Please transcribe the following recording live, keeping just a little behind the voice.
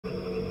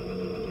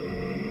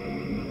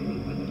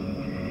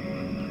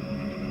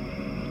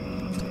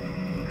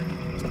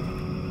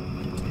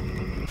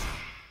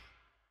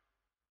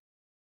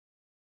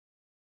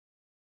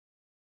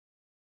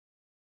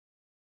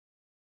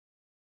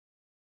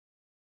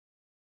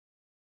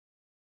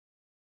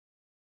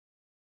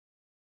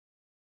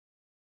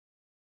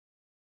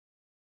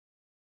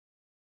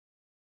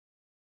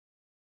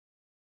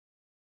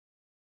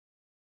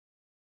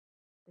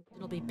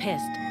He'll be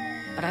pissed,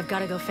 but I've got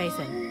to go face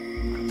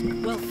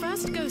him. Well,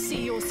 first go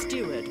see your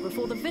steward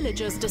before the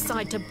villagers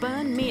decide to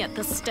burn me at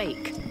the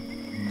stake.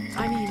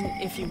 I mean,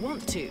 if you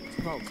want to,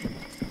 Vulcan.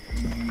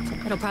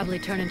 It'll probably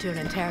turn into an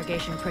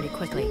interrogation pretty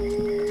quickly.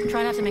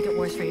 Try not to make it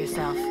worse for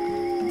yourself.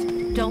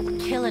 Don't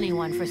kill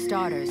anyone for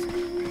starters,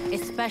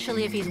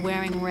 especially if he's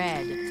wearing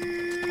red.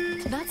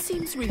 That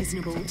seems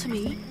reasonable to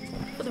me,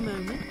 for the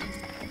moment.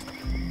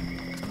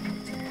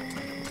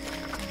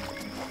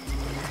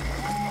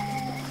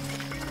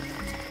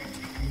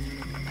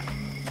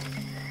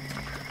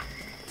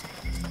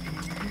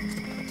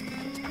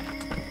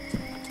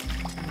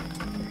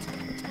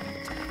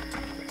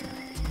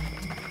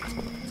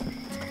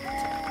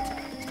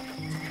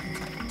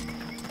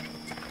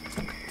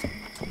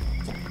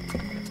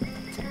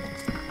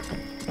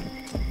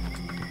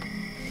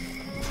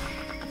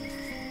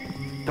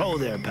 Oh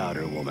there,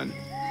 Powder Woman.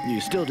 You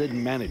still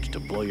didn't manage to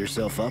blow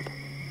yourself up?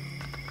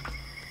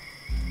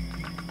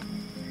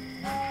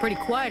 Pretty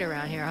quiet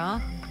around here, huh?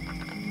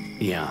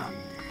 Yeah.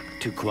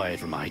 Too quiet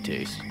for my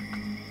taste.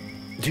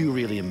 Do you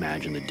really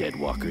imagine the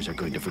Deadwalkers are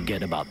going to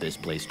forget about this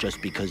place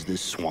just because this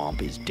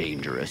swamp is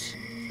dangerous?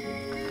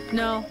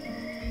 No,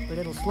 but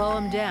it'll slow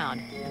them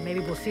down, and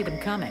maybe we'll see them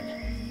coming.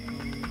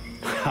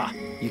 Ha!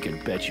 You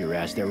can bet your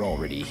ass they're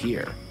already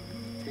here.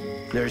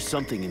 There's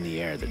something in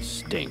the air that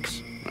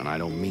stinks. And I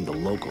don't mean the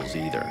locals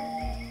either.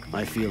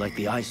 I feel like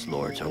the Ice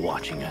Lords are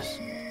watching us.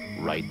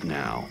 Right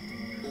now.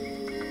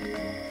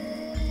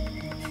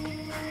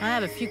 I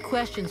have a few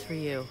questions for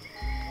you.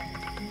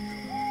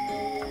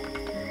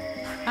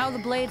 How are the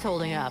blades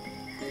holding up?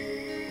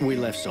 We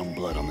left some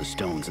blood on the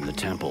stones in the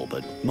temple,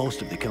 but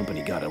most of the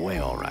company got away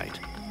all right.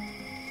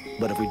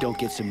 But if we don't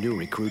get some new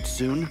recruits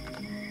soon,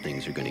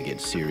 things are gonna get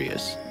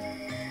serious.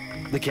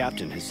 The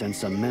captain has sent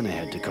some men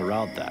ahead to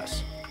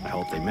Karalthas. I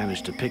hope they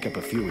manage to pick up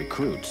a few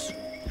recruits.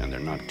 And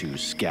they're not too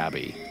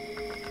scabby.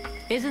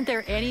 Isn't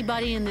there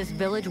anybody in this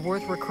village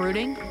worth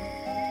recruiting?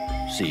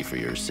 See for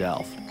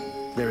yourself.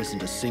 There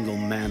isn't a single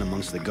man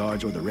amongst the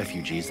guards or the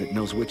refugees that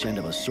knows which end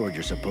of a sword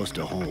you're supposed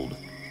to hold.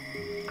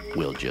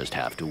 We'll just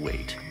have to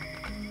wait.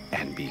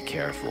 And be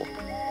careful.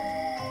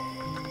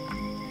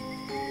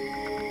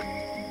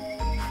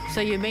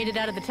 So you made it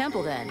out of the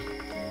temple then?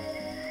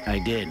 I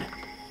did.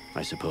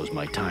 I suppose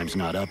my time's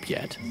not up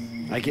yet.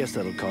 I guess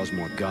that'll cause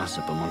more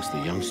gossip amongst the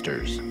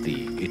youngsters.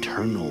 The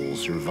eternal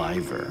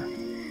survivor.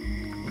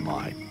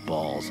 My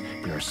balls.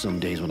 There are some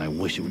days when I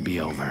wish it would be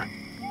over.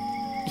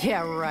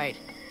 Yeah, right.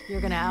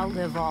 You're gonna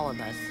outlive all of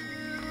us.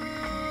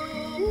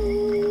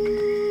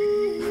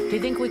 Do you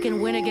think we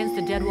can win against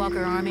the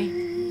Deadwalker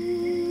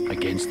army?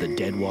 Against the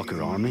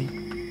Deadwalker army?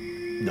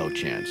 No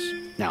chance.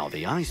 Now,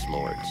 the Ice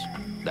Lords.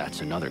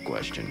 That's another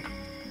question.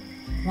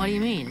 What do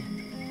you mean?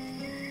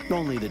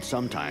 Only that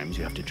sometimes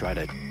you have to try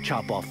to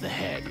chop off the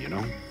head, you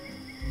know?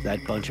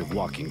 That bunch of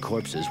walking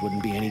corpses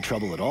wouldn't be any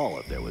trouble at all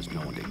if there was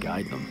no one to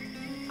guide them.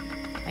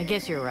 I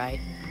guess you're right,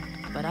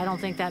 but I don't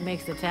think that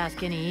makes the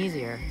task any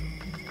easier.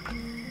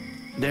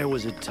 There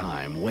was a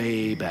time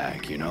way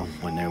back, you know,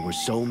 when there were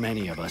so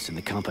many of us in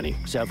the company,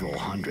 several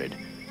hundred,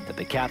 that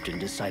the captain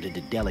decided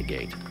to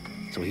delegate.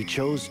 So he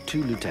chose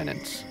 2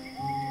 lieutenants.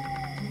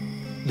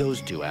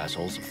 Those 2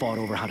 assholes fought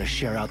over how to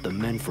share out the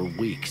men for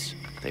weeks.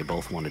 They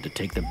both wanted to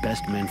take the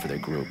best men for their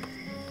group.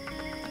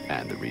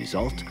 And the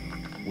result?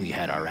 We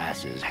had our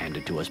asses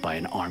handed to us by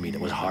an army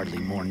that was hardly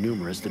more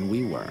numerous than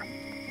we were.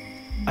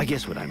 I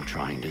guess what I'm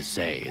trying to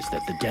say is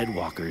that the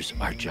Deadwalkers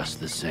are just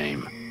the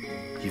same.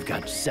 You've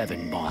got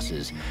 7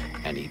 bosses,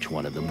 and each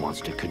one of them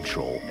wants to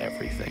control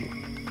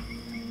everything.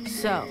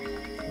 So,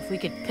 if we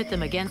could pit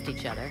them against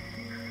each other...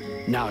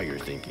 Now you're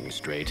thinking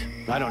straight.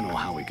 I don't know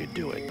how we could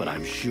do it, but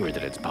I'm sure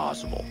that it's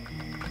possible.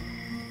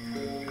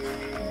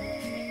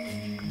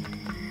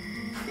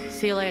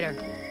 See you later.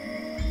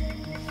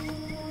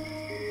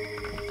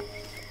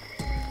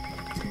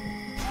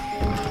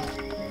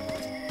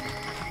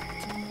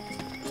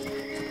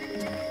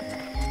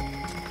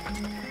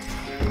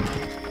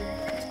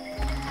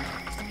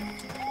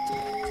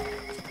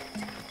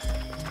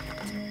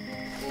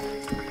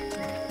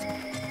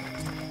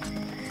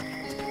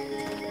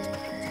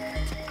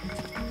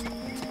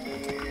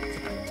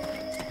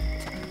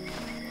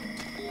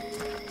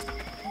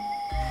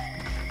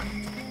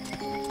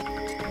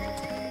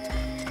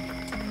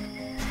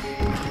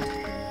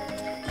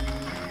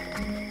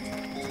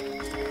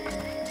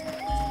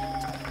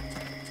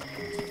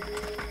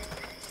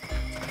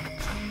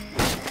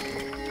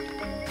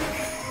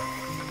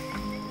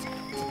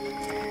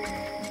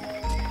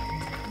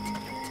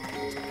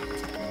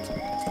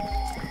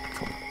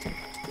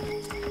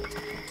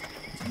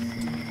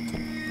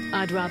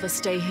 I'd rather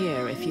stay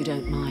here if you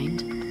don't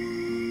mind.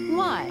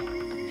 Why?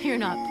 You're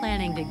not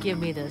planning to give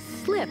me the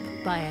slip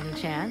by any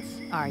chance,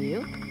 are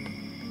you?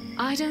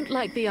 I don't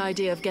like the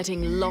idea of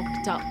getting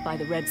locked up by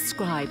the Red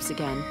Scribes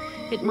again.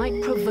 It might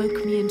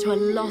provoke me into a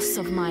loss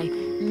of my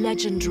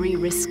legendary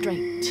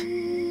restraint.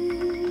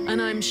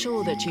 And I'm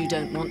sure that you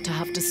don't want to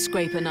have to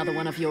scrape another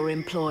one of your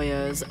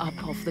employers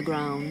up off the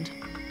ground.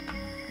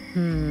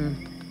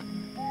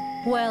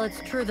 Well, it's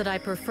true that I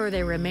prefer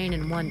they remain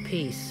in one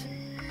piece.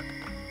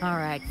 All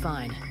right,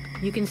 fine.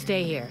 You can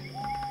stay here.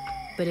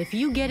 But if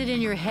you get it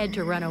in your head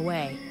to run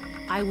away,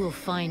 I will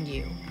find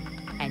you.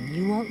 And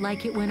you won't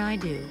like it when I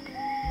do.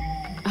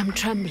 I'm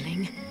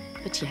trembling,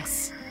 but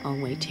yes, I'll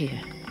wait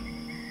here.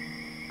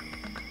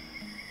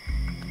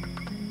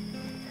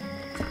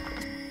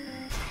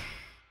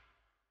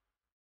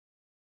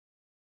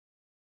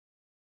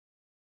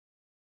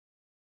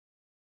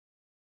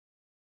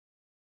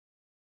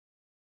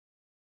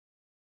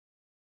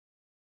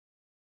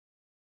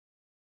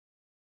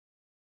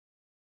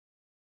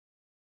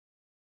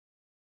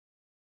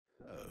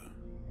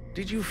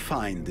 Did you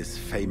find this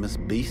famous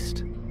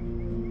beast?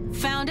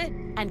 Found it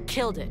and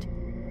killed it.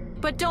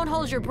 But don't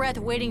hold your breath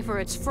waiting for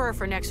its fur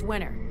for next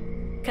winter.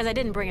 Because I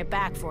didn't bring it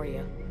back for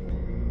you.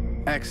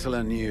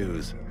 Excellent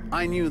news.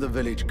 I knew the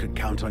village could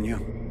count on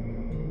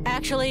you.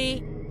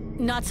 Actually,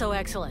 not so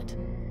excellent.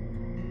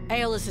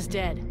 Aeolus is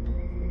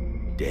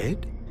dead.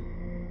 Dead?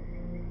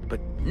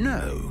 But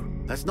no,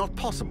 that's not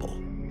possible.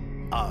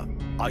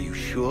 Are you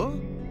sure?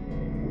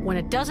 When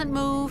it doesn't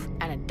move,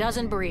 and it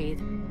doesn't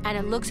breathe, and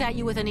it looks at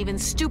you with an even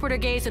stupider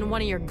gaze than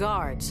one of your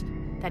guards,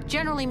 that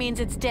generally means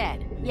it's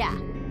dead, yeah.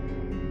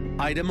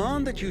 I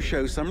demand that you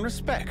show some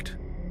respect.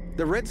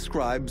 The Red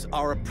Scribes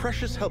are a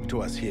precious help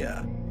to us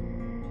here.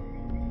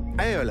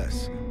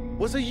 Aeolus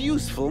was a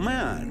useful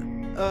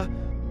man,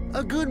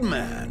 a good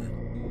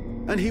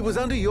man, and he was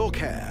under your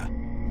care.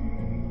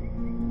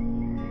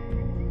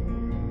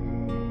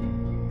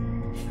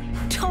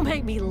 Don't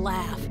make me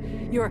laugh.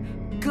 Your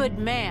good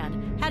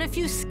man had a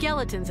few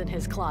skeletons in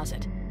his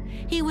closet.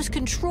 He was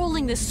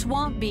controlling this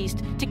swamp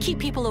beast to keep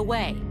people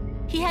away.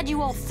 He had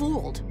you all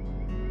fooled.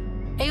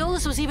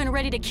 Aeolus was even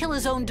ready to kill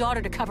his own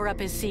daughter to cover up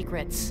his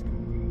secrets.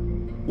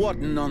 What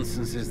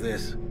nonsense is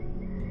this?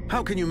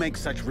 How can you make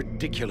such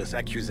ridiculous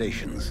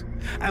accusations?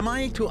 Am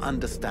I to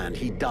understand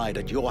he died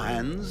at your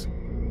hands?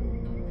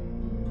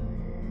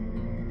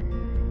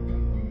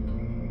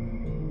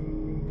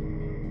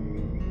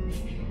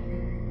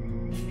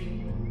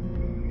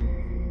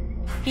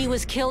 He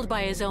was killed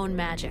by his own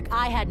magic.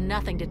 I had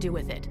nothing to do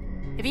with it.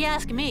 If you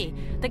ask me,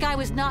 the guy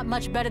was not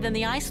much better than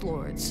the Ice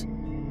Lords.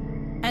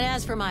 And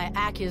as for my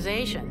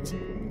accusations,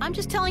 I'm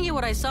just telling you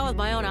what I saw with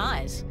my own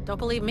eyes. Don't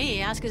believe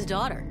me, ask his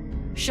daughter.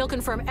 She'll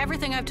confirm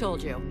everything I've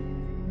told you.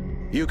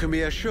 You can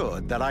be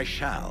assured that I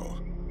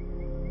shall.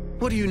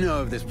 What do you know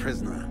of this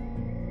prisoner?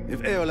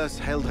 If Aeolus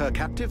held her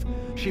captive,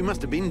 she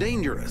must have been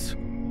dangerous.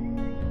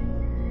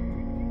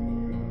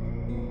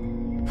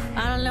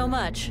 I don't know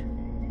much.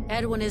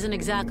 Edwen isn't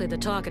exactly the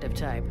talkative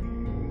type.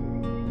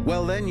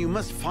 Well then, you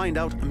must find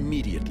out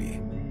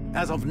immediately.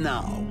 As of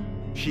now,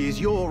 she is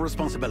your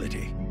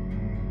responsibility.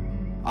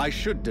 I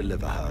should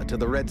deliver her to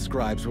the Red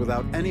Scribes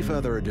without any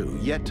further ado,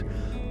 yet,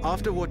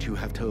 after what you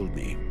have told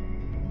me,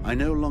 I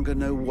no longer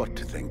know what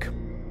to think.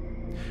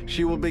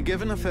 She will be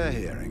given a fair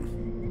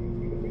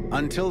hearing.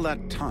 Until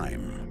that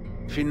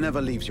time, she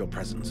never leaves your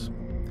presence.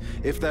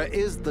 If there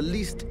is the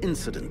least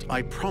incident,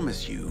 I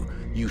promise you,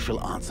 you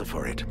shall answer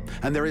for it.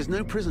 And there is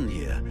no prison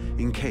here,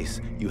 in case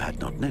you had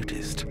not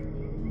noticed.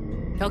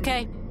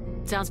 Okay,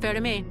 sounds fair to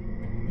me.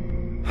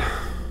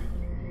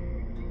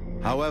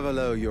 However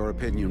low your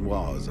opinion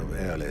was of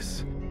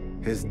Aeolus,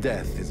 his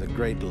death is a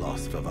great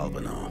loss for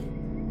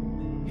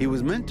Valvanor. He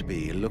was meant to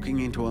be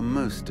looking into a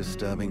most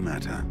disturbing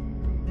matter.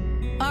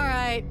 All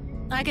right,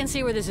 I can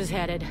see where this is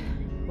headed.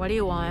 What do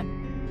you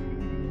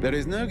want? There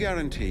is no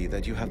guarantee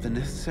that you have the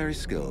necessary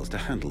skills to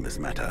handle this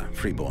matter,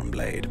 Freeborn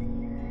Blade.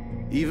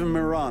 Even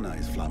Mirana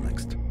is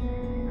flummoxed.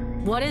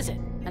 What is it?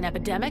 An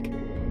epidemic?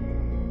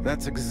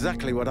 That's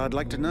exactly what I'd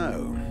like to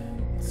know.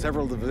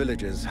 Several of the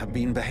villagers have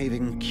been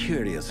behaving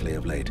curiously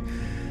of late.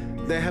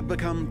 They have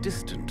become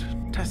distant,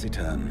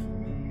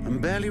 taciturn,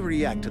 and barely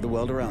react to the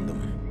world around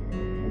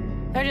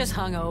them. They're just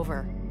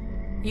hungover.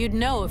 You'd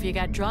know if you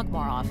got drunk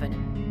more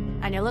often.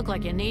 And you look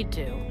like you need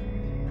to.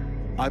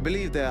 I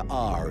believe there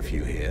are a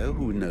few here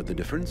who know the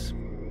difference.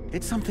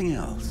 It's something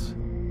else.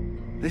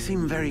 They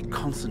seem very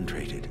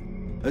concentrated,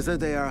 as though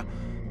they are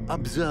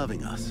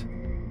observing us.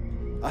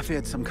 I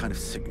feared some kind of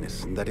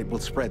sickness and that it will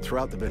spread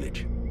throughout the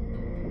village.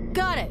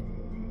 Got it.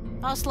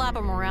 I'll slap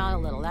him around a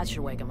little. That should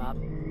wake him up.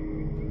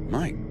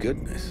 My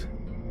goodness.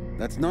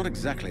 That's not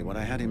exactly what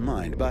I had in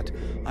mind, but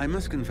I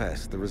must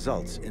confess the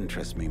results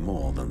interest me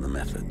more than the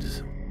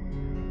methods.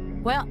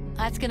 Well,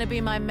 that's gonna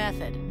be my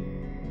method.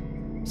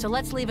 So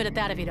let's leave it at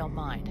that if you don't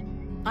mind.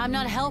 I'm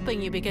not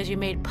helping you because you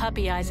made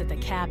puppy eyes at the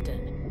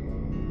captain.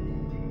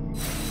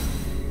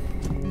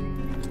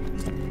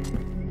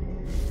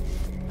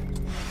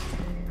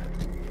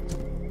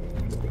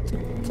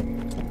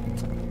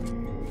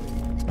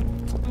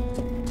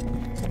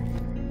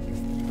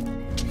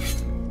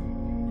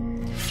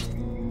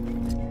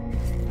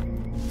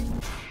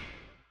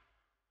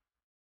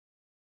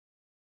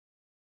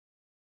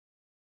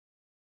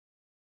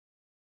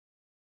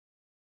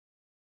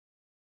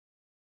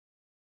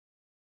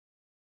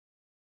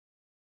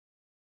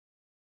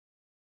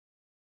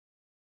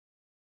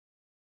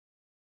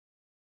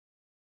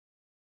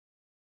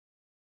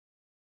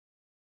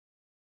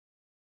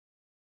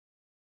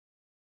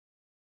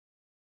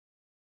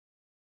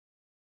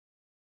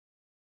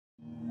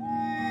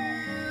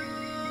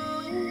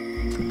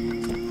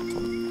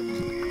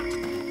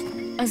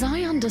 As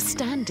I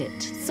understand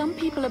it, some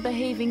people are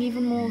behaving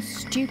even more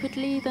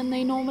stupidly than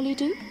they normally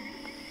do.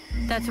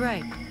 That's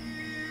right.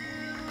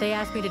 They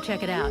asked me to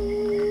check it out.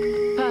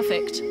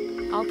 Perfect.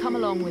 I'll come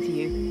along with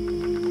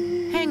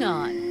you. Hang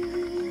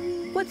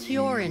on. What's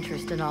your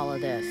interest in all of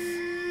this?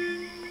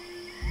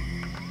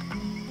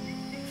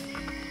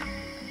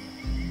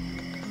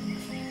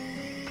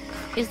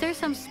 Is there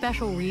some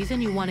special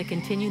reason you want to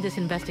continue this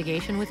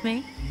investigation with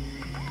me?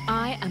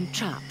 I am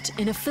trapped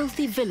in a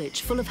filthy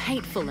village full of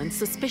hateful and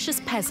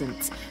suspicious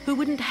peasants who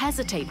wouldn't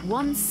hesitate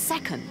 1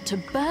 second to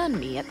burn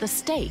me at the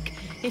stake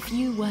if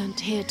you weren't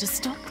here to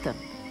stop them.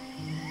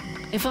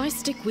 If I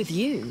stick with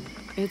you,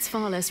 it's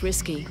far less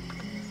risky.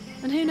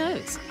 And who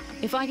knows?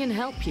 If I can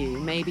help you,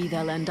 maybe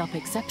they'll end up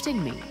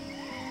accepting me.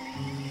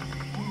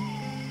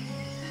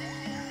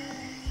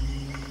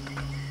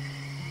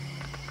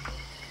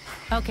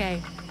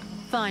 Okay.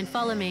 Fine,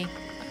 follow me.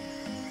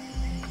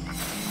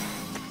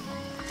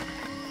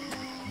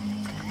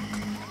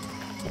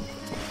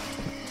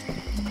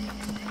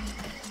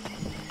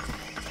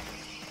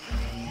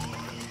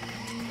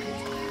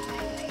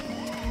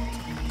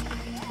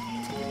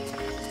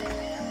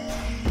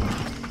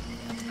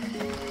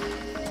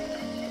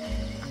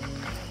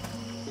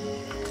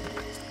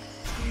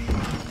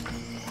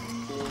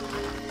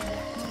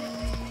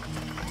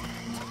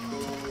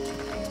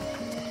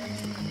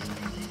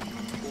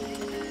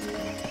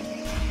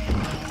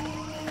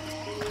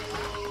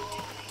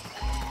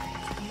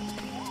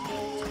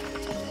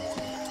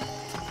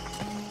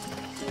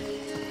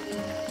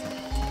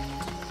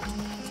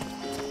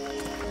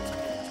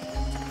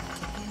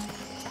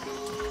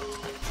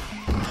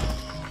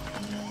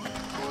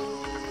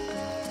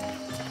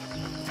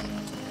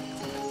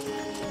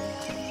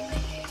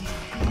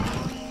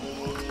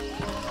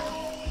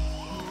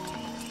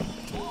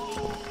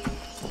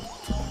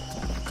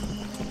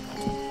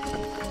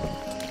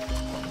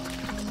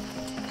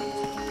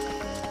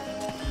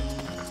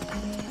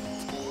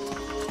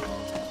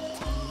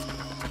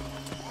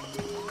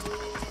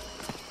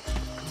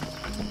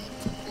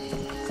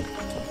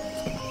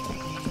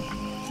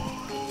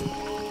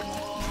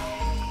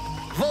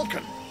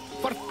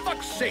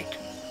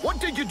 What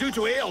did you do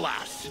to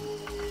Aeolas?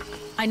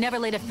 I never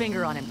laid a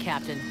finger on him,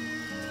 Captain.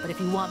 But if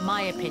you want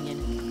my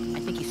opinion, I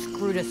think he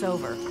screwed us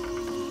over.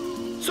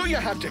 So you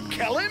had to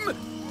kill him?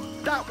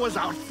 That was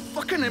our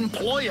fucking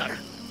employer.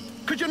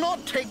 Could you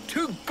not take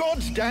 2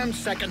 goddamn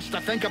seconds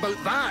to think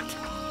about that?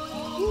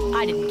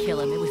 I didn't kill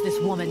him. It was this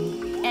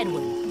woman,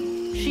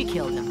 Edwen. She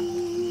killed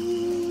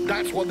him.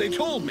 That's what they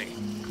told me.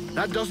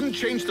 That doesn't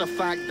change the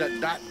fact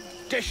that that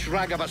dish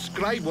rag of a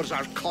scribe was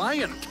our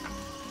client.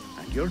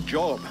 And your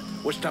job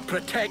was to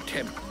protect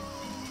him.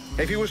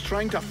 If he was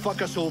trying to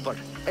fuck us over,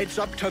 it's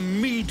up to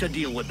me to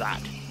deal with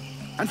that.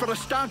 And for a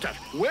starter,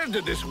 where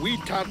did this wee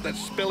tart that's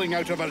spilling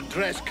out of her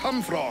dress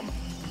come from?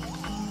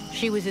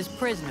 She was his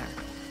prisoner,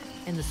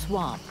 in the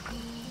swamp.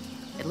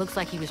 It looks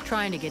like he was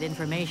trying to get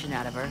information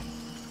out of her,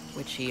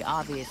 which she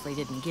obviously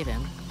didn't give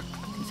him,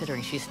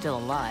 considering she's still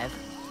alive.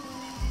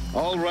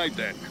 All right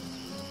then.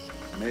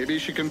 Maybe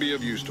she can be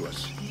of use to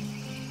us.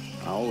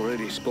 I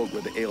already spoke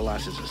with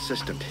Aeolas's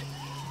assistant.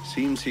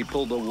 Seems he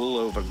pulled the wool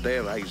over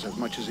their eyes as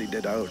much as he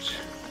did ours.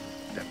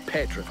 They're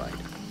petrified.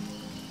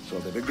 So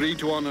they've agreed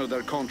to honor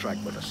their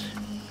contract with us.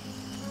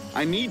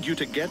 I need you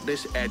to get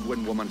this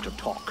Edwen woman to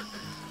talk.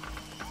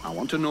 I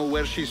want to know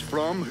where she's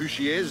from, who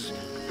she is,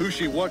 who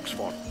she works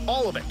for.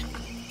 All of it.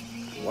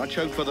 Watch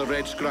out for the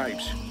Red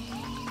Scribes.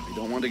 We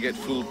don't want to get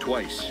fooled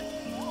twice.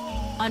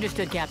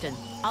 Understood, Captain.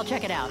 I'll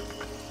check it out.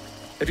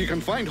 If you can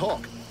find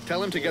Hawk,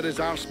 tell him to get his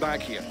arse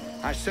back here.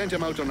 I sent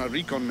him out on a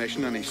recon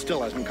mission and he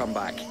still hasn't come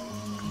back.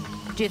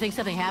 Do you think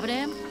something happened to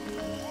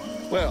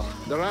him? Well,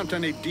 there aren't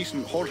any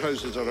decent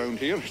whorehouses around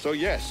here, so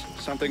yes,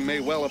 something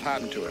may well have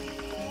happened to him.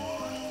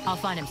 I'll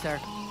find him, sir.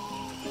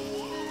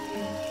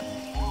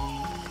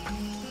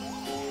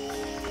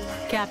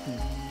 Captain,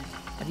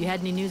 have you had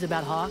any news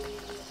about Hawk?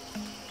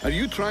 Are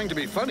you trying to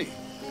be funny?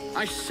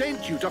 I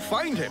sent you to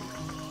find him.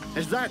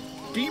 Is that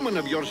demon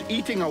of yours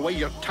eating away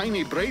your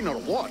tiny brain or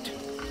what?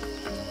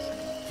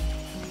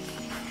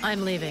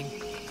 I'm leaving.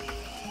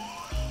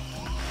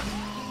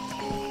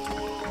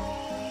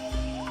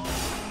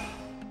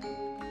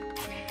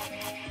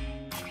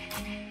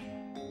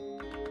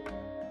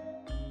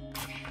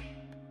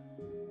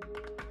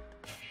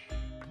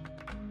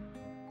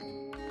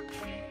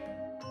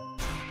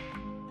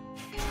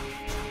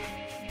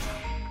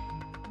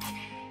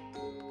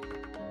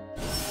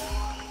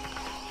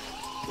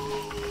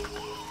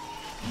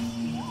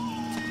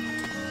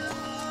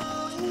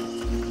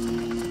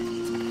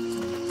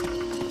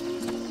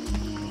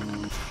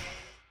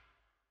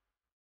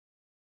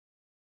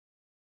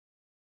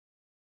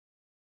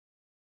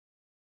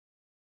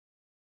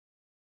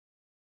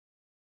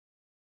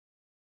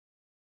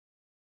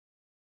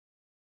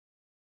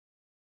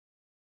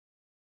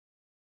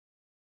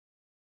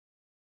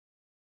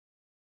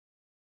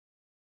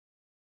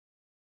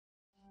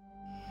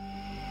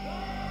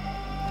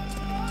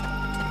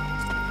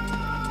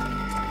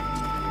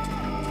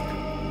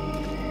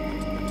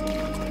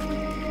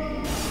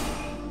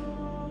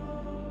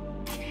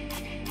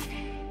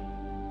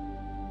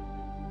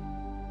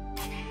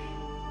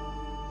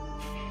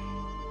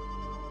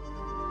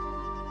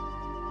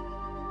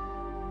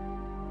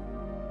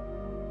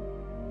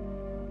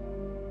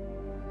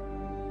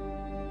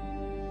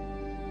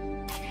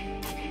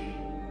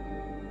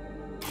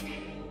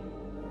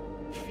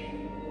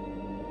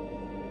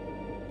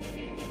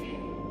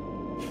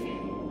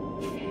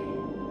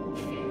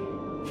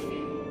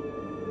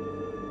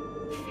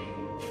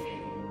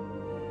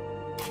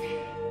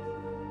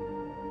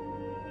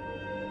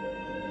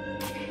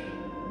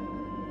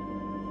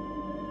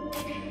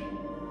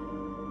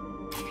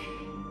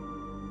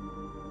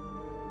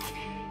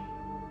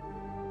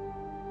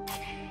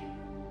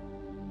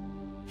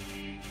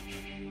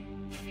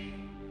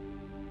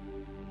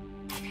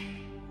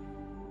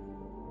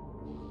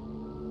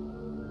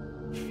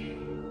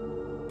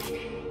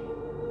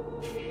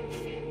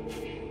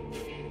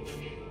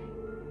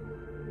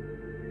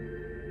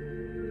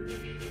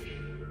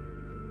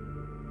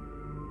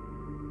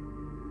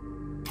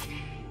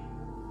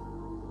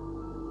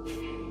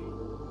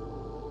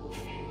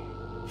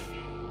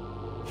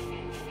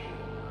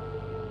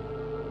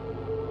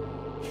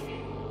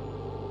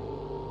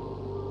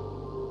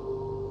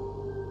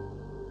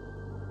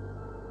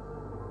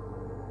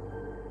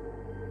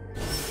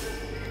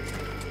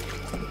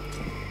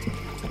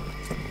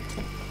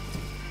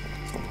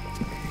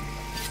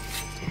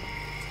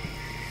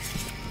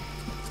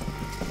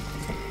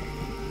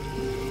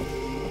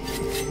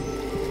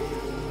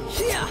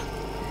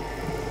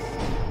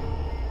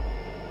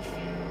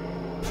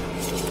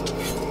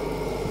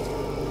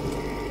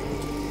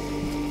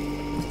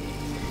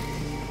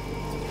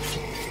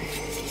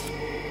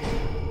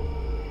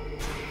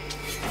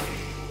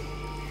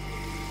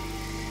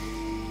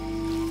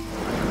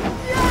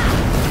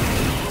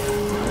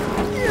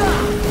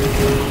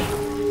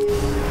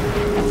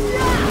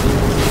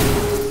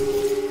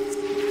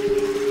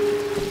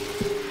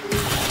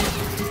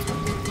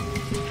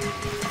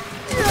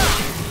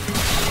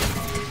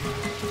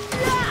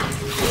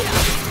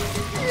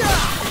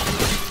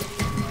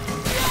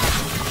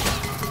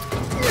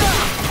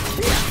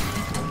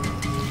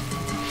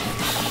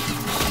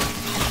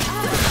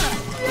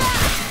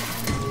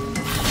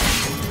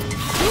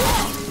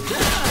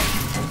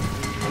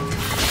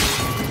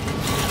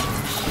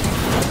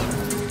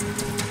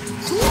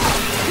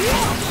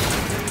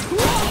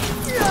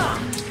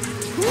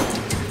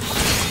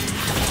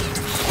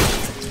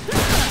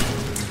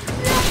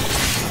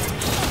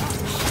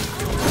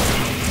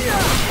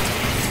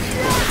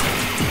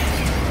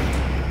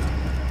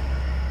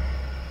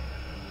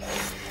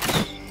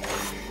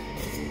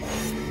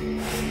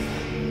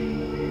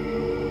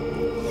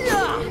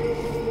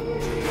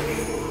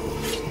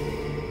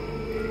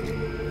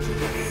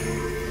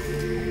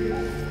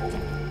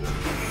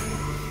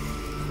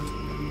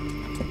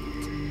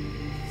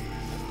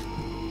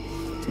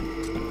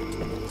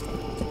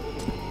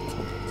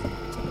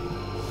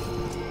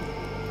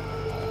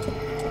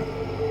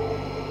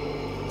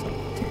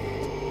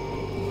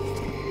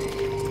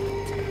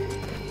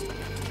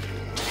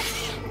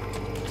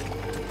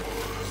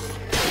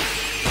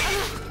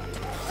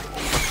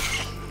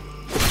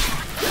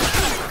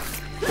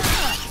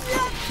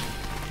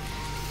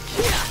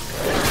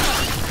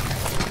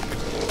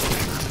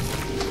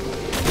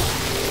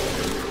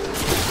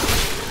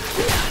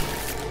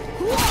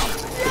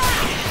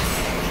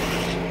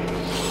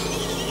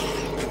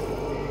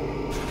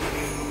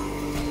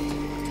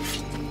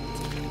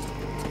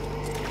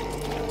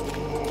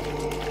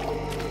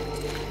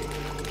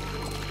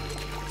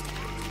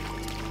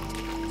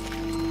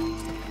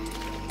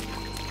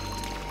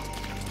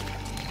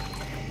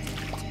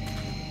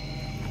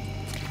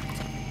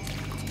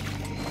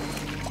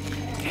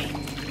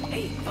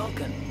 Hey,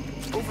 Vulcan,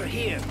 over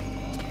here.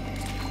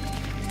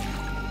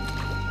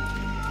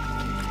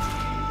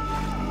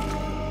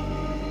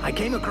 I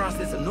came across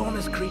this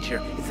enormous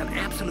creature. It's an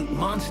absolute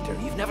monster.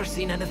 You've never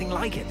seen anything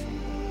like it.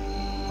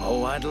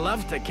 Oh, I'd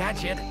love to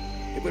catch it.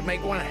 It would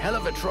make one hell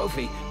of a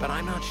trophy, but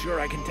I'm not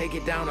sure I can take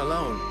it down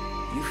alone.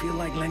 You feel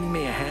like lending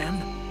me a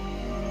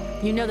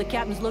hand? You know the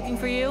captain's looking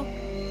for you?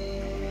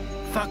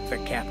 Fuck the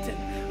captain.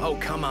 Oh,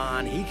 come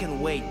on. He can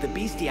wait. The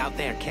beastie out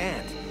there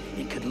can't.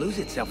 It could lose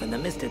itself in the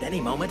mist at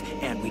any moment,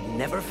 and we'd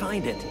never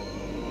find it.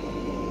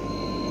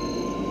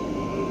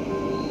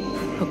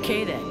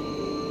 Okay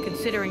then.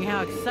 Considering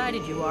how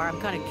excited you are,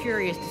 I'm kind of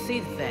curious to see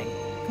the thing.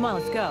 Come on,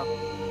 let's go.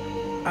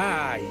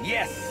 Ah,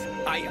 yes!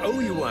 I owe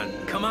you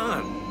one. Come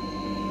on.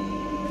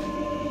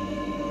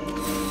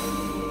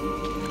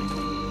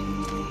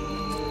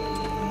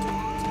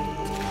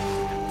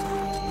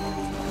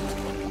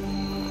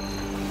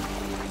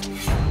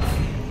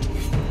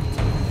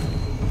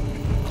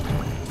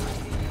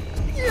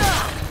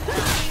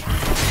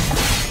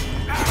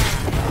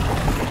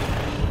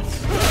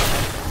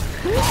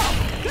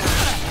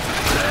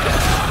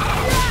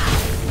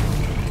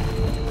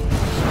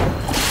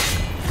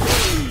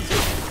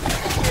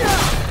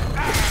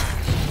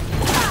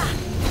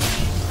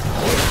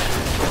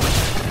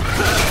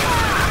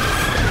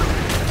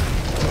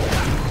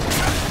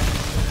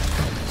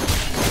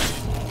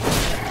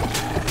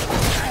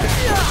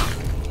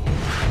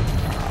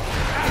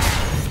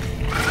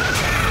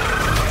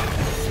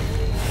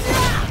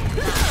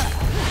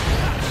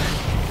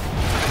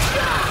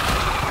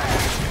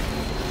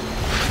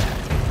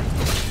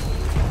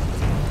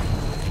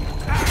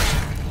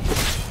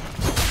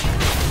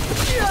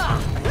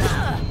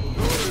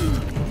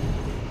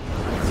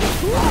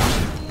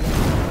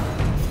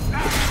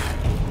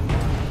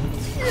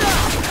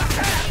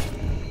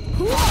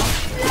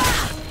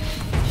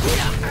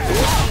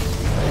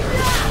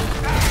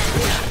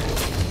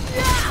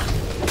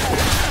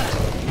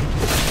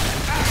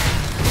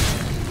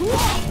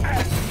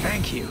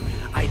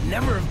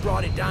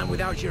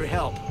 Without your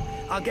help.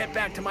 I'll get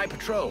back to my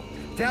patrol.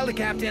 Tell the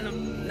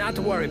captain not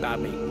to worry about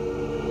me.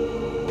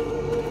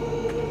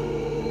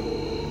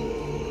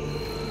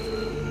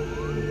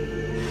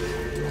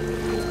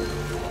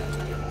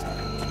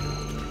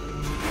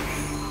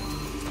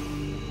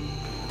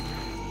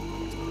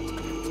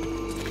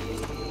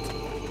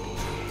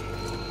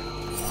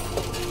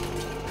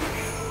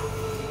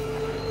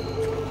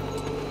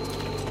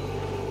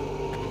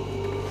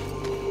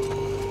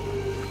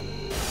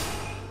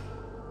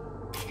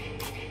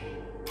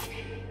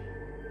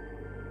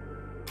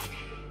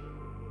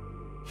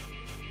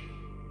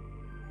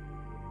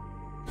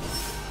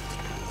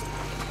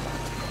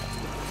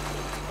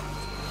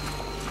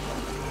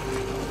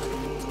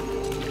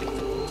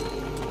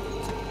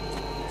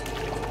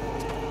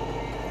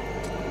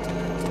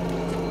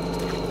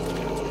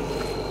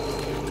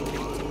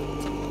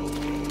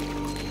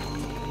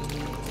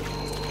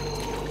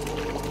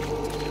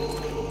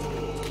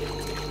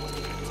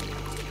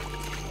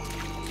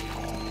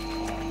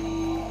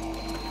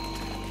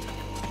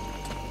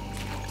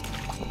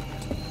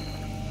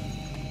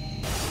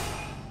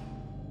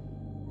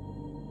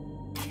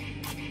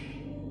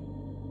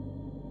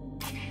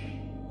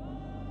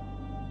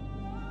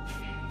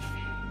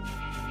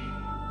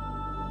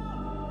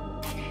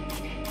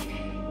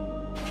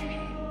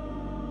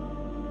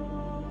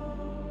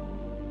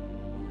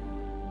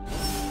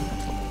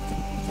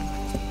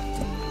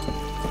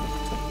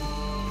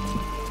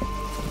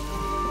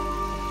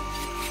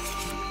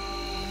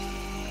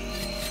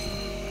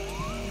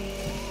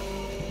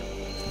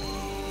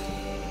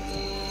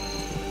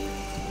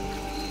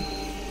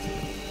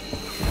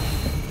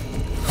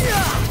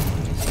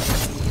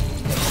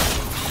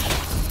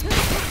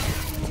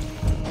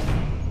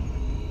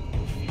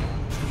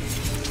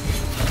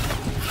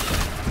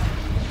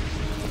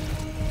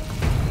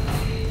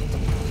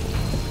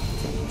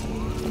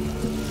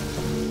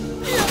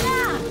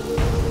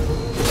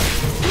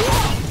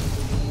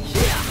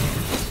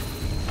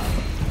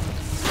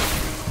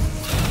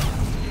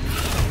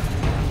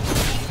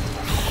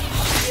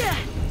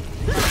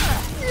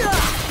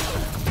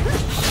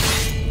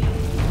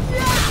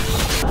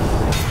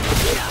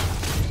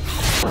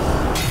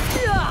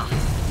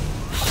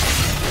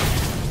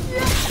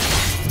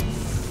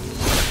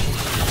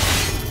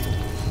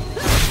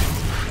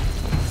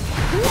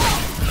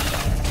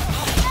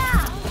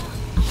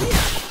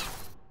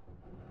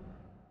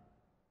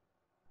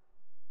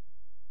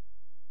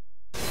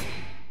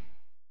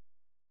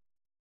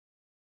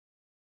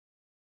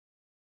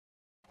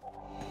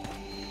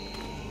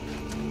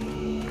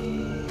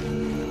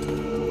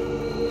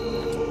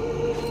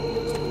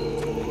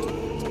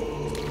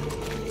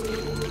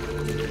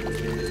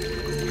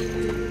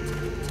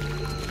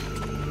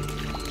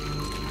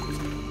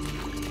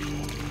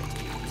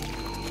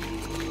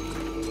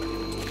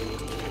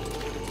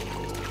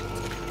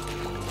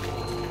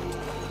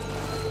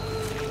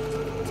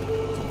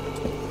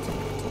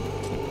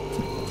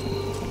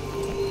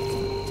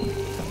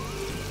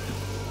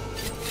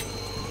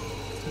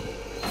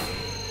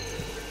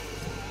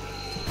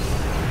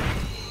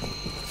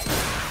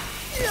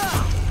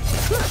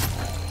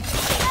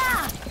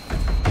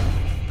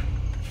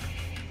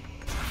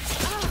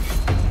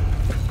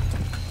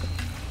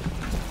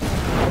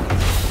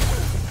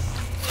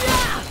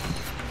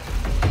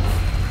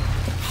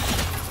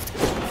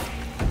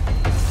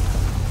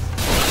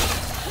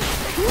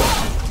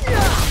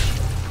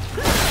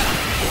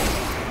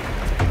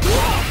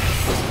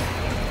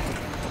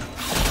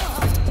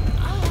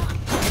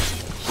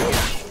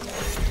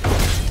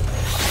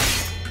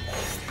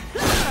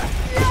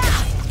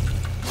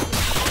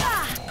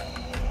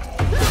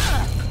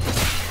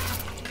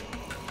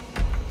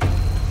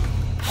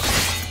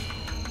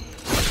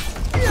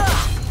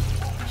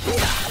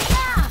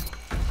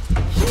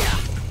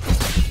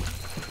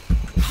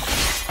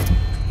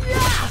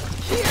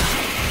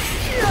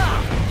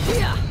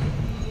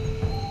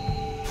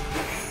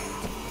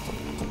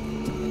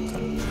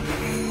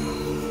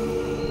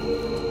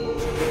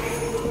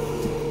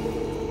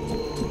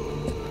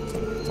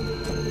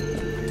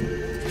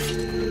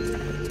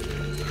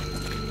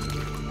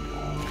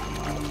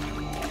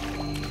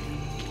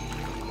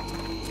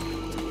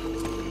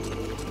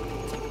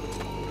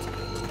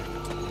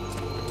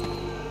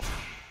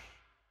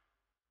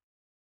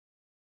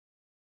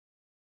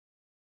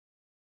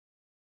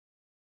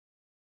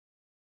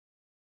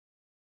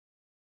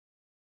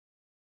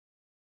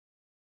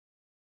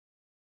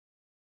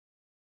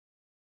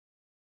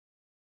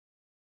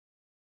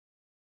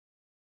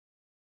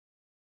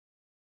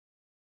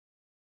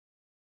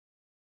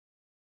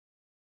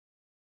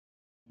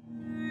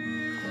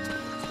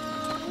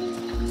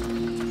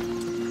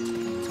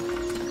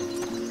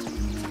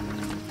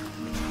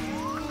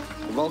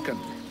 Vulcan,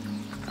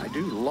 I do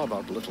love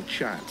our little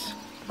chats,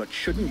 but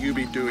shouldn't you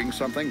be doing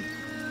something?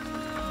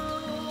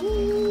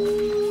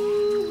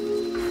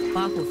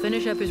 Hawk will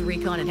finish up his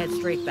recon and head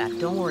straight back.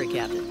 Don't worry,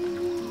 Captain.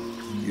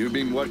 You've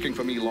been working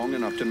for me long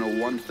enough to know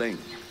one thing.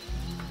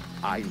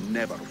 I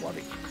never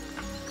worry.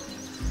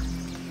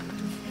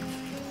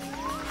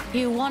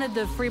 You wanted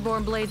the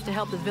Freeborn Blades to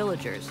help the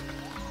villagers.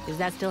 Is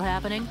that still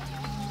happening?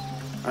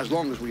 As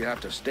long as we have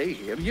to stay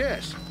here,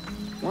 yes.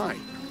 Why?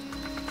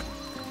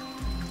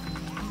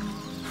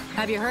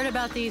 Have you heard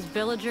about these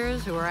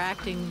villagers who are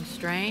acting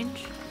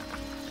strange?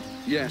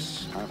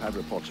 Yes, I've had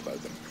reports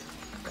about them.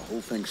 The whole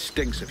thing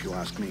stinks if you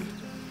ask me.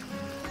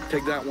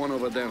 Take that one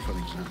over there, for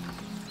example.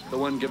 The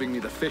one giving me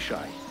the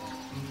fisheye.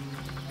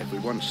 If we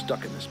weren't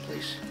stuck in this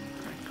place,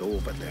 I'd go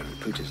over there and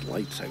put his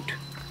lights out.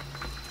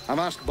 I've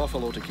asked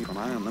Buffalo to keep an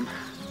eye on them.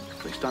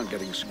 If they start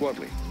getting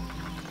squirrely,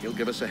 he'll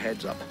give us a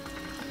heads up.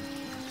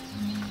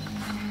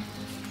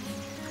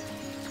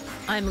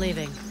 I'm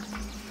leaving.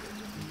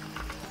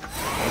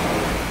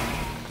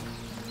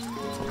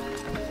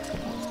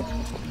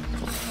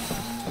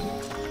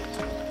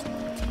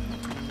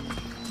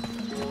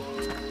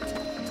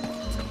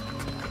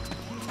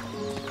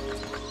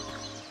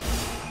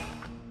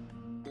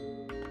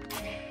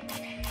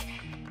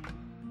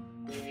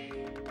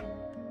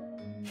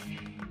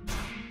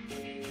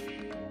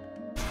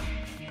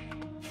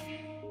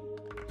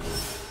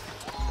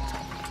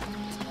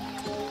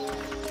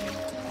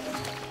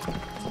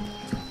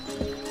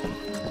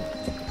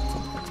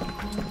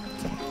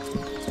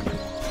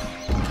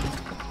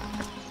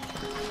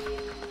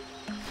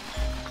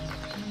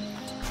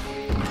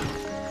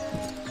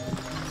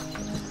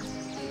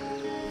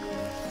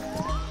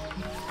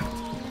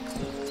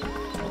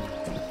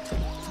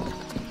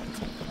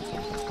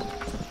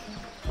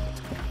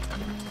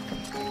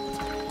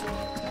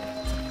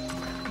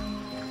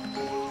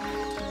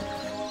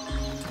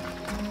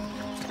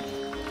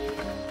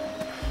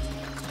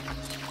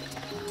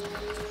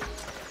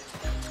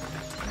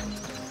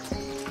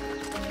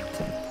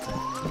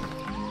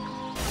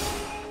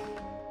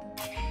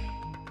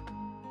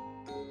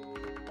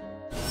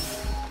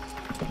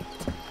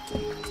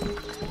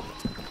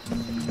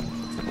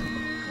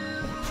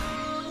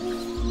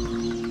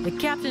 The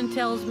captain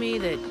tells me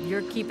that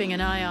you're keeping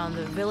an eye on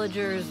the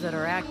villagers that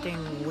are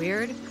acting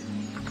weird?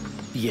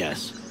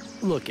 Yes.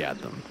 Look at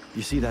them.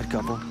 You see that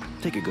couple?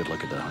 Take a good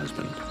look at the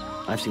husband.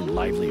 I've seen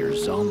livelier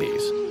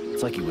zombies.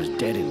 It's like he was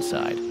dead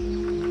inside.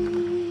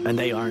 And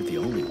they aren't the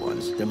only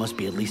ones. There must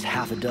be at least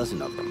half a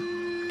dozen of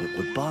them. But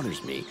what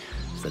bothers me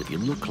is that if you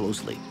look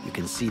closely, you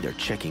can see they're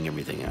checking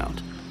everything out.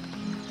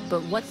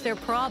 But what's their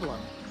problem?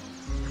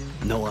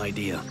 No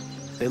idea.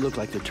 They look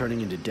like they're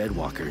turning into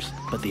deadwalkers,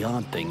 but the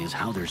odd thing is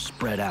how they're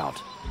spread out.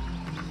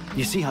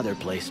 You see how they're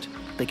placed?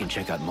 They can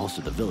check out most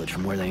of the village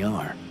from where they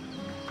are.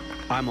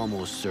 I'm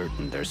almost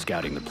certain they're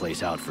scouting the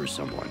place out for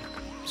someone.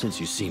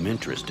 Since you seem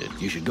interested,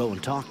 you should go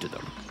and talk to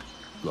them.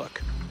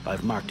 Look,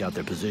 I've marked out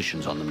their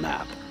positions on the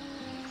map.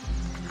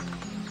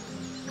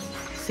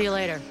 See you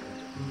later.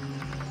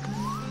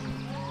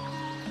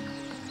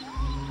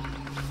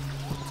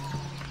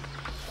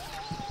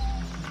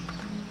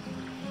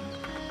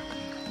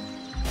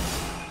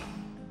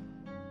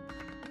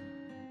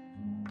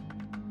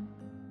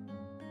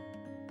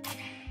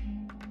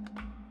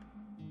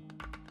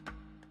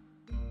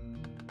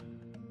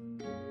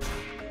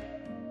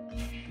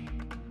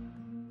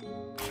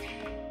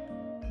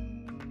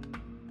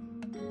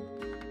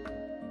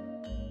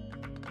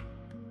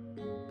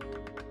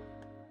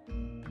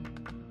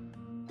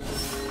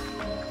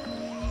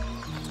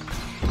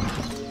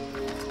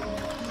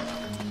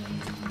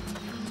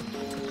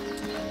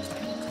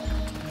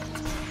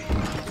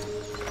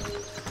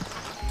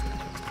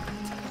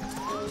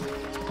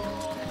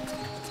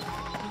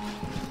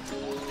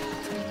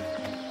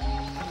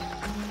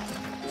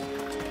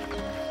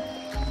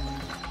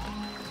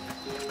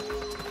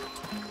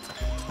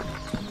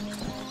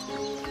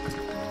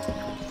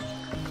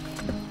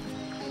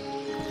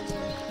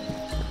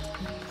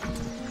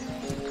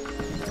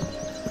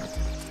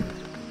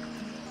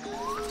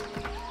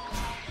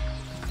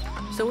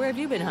 So where have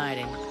you been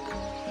hiding?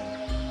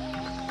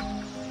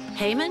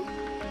 Heyman?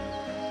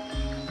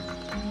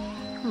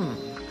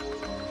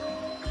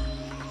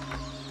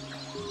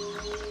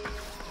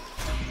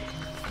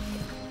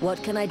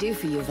 What can I do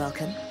for you,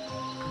 Vulcan?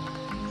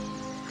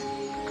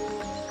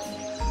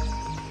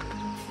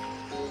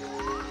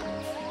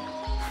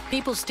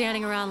 People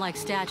standing around like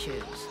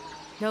statues.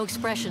 No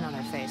expression on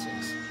their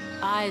faces.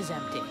 Eyes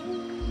empty.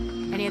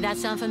 Any of that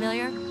sound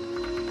familiar?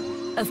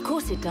 Of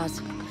course it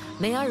does.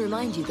 May I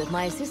remind you that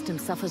my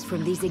assistant suffers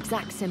from these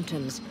exact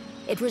symptoms.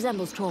 It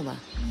resembles trauma,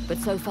 but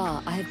so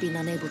far I have been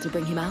unable to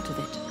bring him out of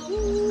it.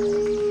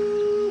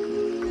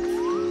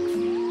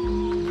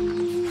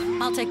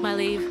 I'll take my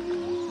leave.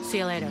 See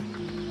you later.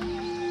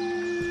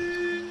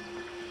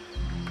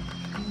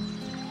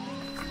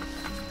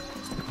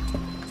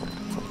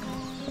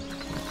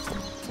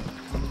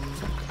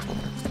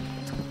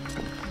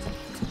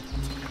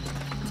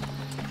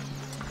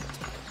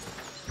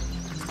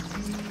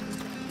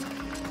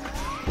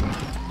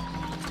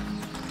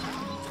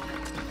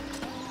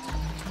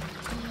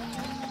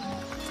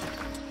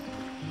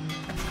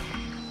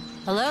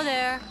 Hello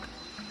there.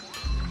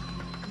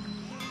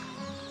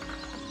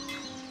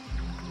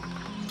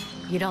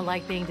 You don't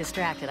like being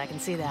distracted, I can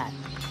see that.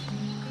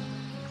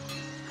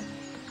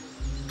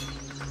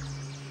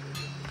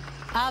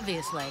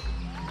 Obviously.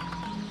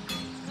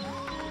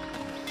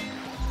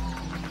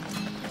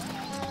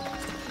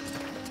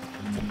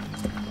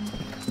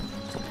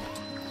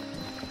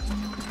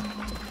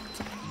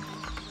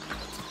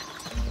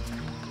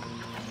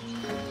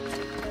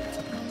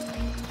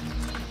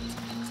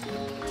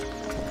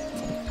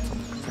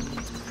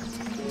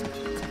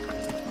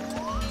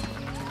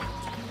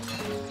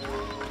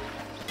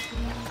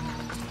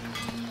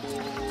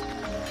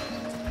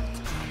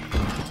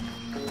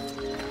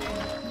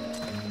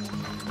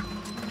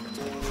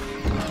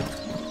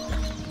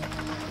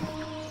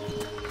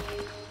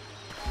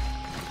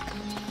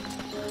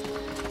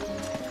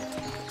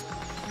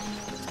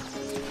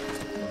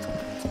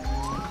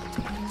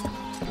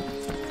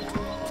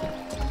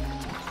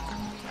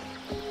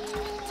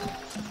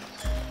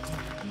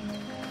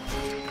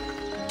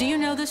 Do you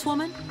know this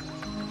woman?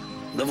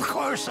 Of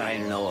course I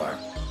know her.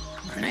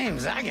 Her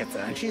name's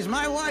Agatha, and she's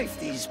my wife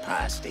these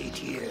past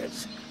 8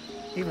 years.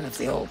 Even if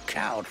the old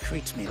cow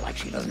treats me like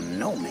she doesn't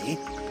know me.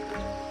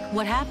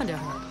 What happened to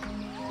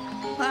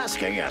her? Ask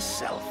her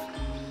yourself.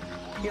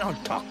 You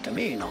don't talk to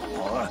me no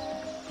more.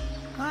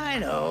 I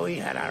know we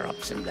had our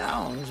ups and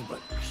downs, but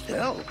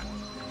still.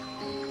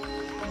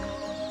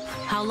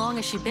 How long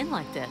has she been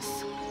like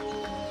this?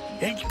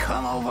 It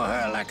come over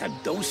her like a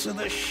dose of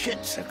the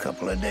shits a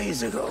couple of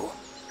days ago.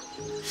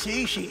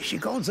 See, she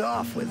goes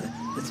off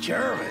with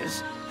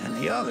Jervis and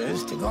the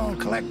others to go and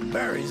collect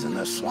berries in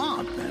the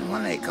swamp, and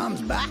when they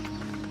comes back,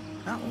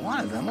 not one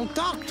of them will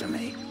talk to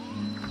me.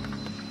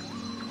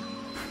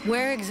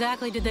 Where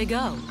exactly did they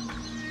go?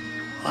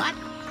 What?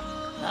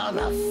 How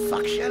the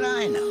fuck should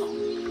I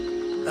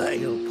know?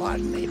 You'll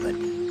pardon me,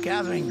 but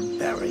gathering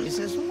berries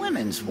is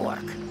women's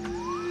work.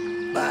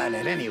 But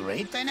at any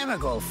rate, they never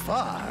go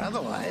far,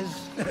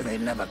 otherwise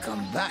they'd never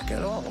come back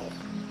at all.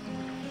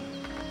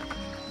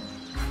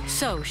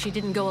 So, she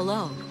didn't go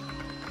alone.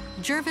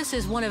 Jervis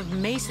is one of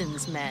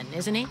Mason's men,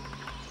 isn't he?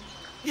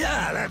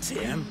 Yeah, that's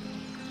him.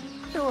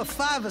 There were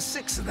 5 or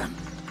 6 of them.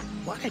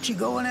 Why don't you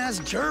go and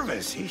ask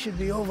Jervis? He should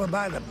be over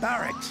by the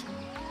barracks.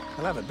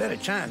 He'll have a better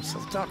chance.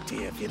 He'll talk to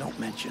you if you don't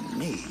mention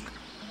me.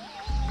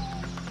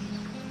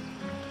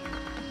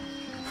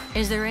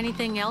 Is there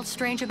anything else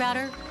strange about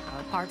her,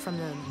 apart from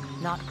the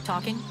not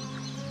talking?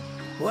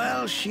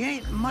 Well, she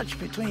ain't much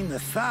between the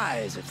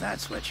thighs, if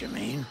that's what you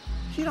mean.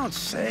 She don't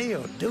say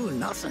or do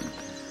nothing.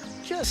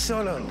 Just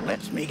sort of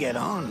lets me get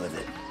on with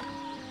it.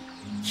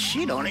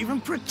 She don't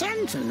even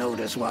pretend to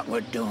notice what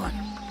we're doing.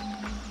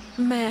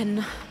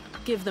 Men.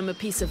 Give them a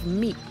piece of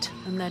meat,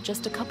 and they're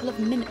just a couple of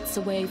minutes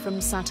away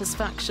from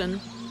satisfaction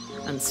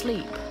and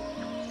sleep.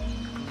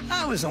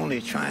 I was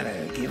only trying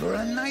to give her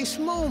a nice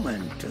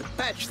moment to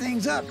patch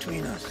things up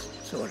between us,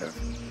 sort of.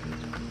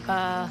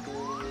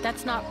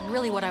 That's not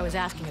really what I was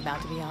asking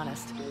about, to be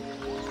honest.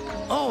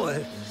 Oh,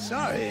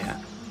 sorry.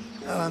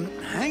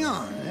 Hang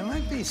on. There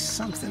might be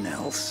something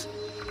else.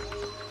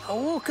 I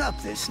woke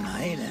up this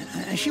night,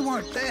 and she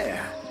weren't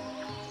there.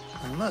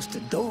 I must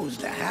have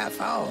dozed a half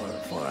hour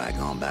before I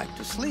gone back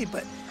to sleep,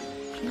 but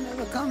she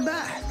never come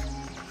back.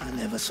 I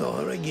never saw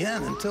her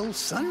again until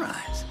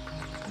sunrise.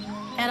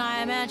 And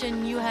I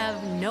imagine you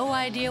have no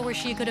idea where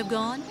she could have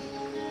gone?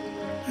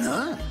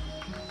 None.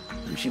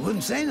 And she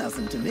wouldn't say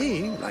nothing to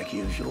me, like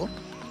usual.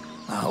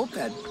 I hope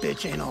that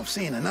bitch ain't off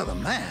seeing another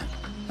man.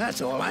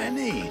 That's all I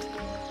need.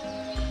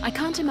 I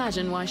can't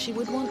imagine why she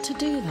would want to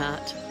do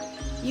that.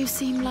 You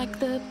seem like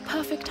the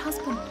perfect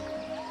husband.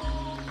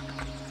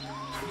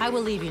 I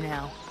will leave you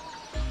now.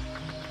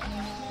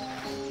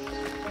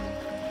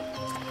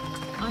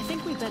 I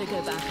think we'd better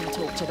go back and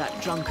talk to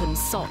that drunken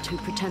sot who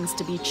pretends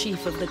to be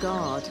chief of the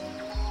guard.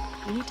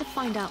 We need to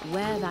find out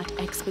where that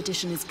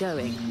expedition is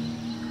going.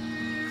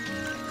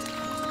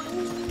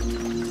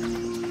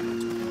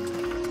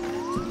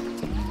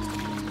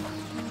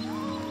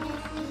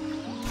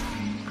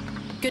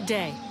 Good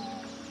day.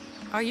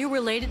 Are you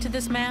related to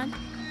this man?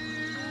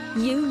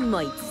 You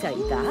might say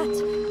that.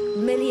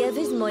 Miliev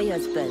is my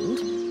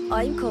husband.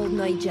 I'm called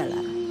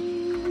Nigella.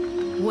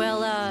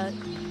 Well,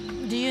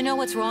 do you know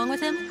what's wrong with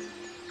him?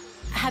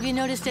 Have you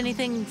noticed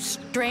anything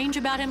strange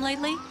about him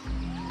lately?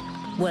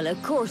 Well,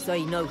 of course I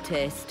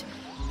noticed.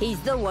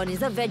 He's the one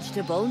who's a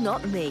vegetable,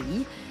 not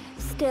me.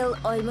 Still,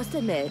 I must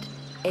admit,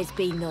 it's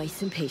been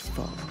nice and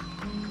peaceful.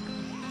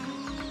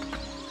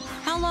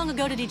 How long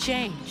ago did he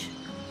change?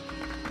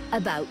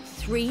 About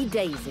 3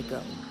 days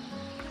ago.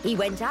 He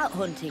went out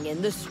hunting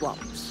in the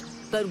swamps.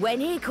 But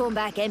when he come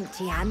back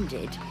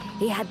empty-handed,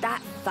 he had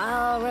that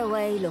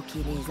far-away look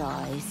in his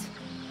eyes.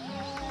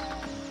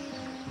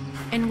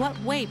 In what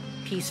way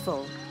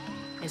peaceful?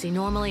 Is he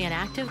normally an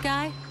active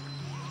guy?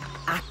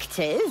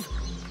 Active?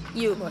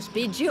 You must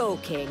be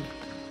joking.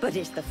 But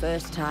it's the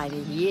first time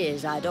in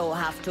years I don't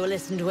have to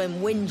listen to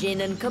him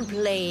whinging and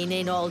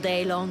complaining all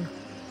day long.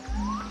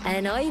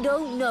 And I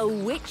don't know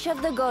which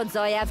of the gods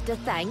I have to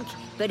thank,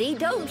 but he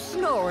don't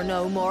snore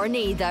no more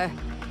neither.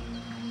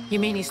 You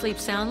mean he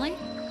sleeps soundly?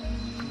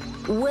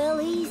 Well,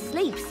 he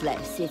sleeps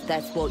less, if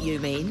that's what you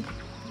mean.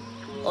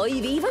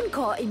 I've even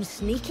caught him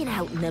sneaking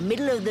out in the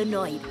middle of the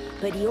night,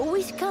 but he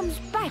always comes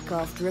back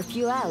after a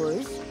few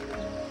hours.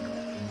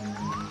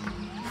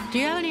 Do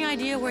you have any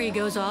idea where he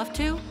goes off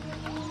to?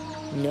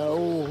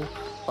 No,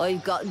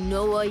 I've got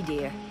no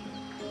idea.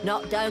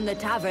 Not down the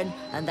tavern,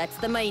 and that's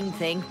the main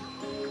thing.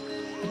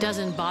 It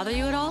doesn't bother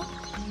you at all?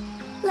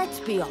 Let's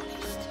be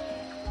honest.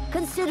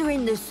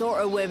 Considering the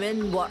sort of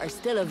women what are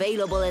still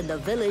available in the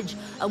village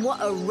and what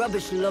a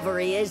rubbish lover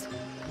he is,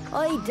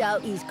 I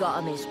doubt he's got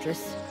a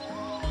mistress.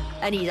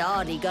 And he's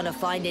hardly gonna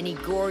find any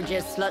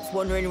gorgeous sluts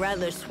wandering around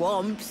the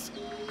swamps.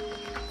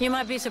 You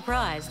might be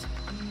surprised.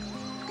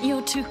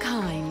 You're too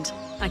kind.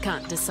 I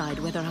can't decide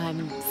whether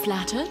I'm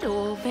flattered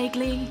or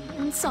vaguely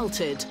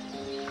insulted.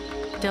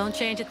 Don't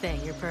change a thing,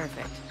 you're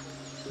perfect.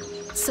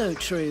 So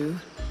true.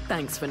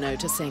 Thanks for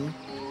noticing.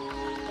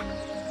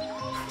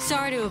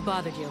 Sorry to have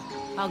bothered you.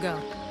 I'll go.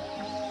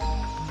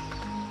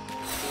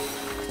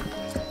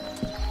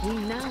 We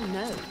now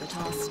know that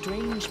our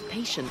strange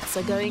patients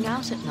are going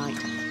out at night.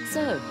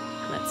 So,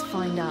 let's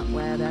find out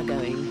where they're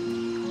going.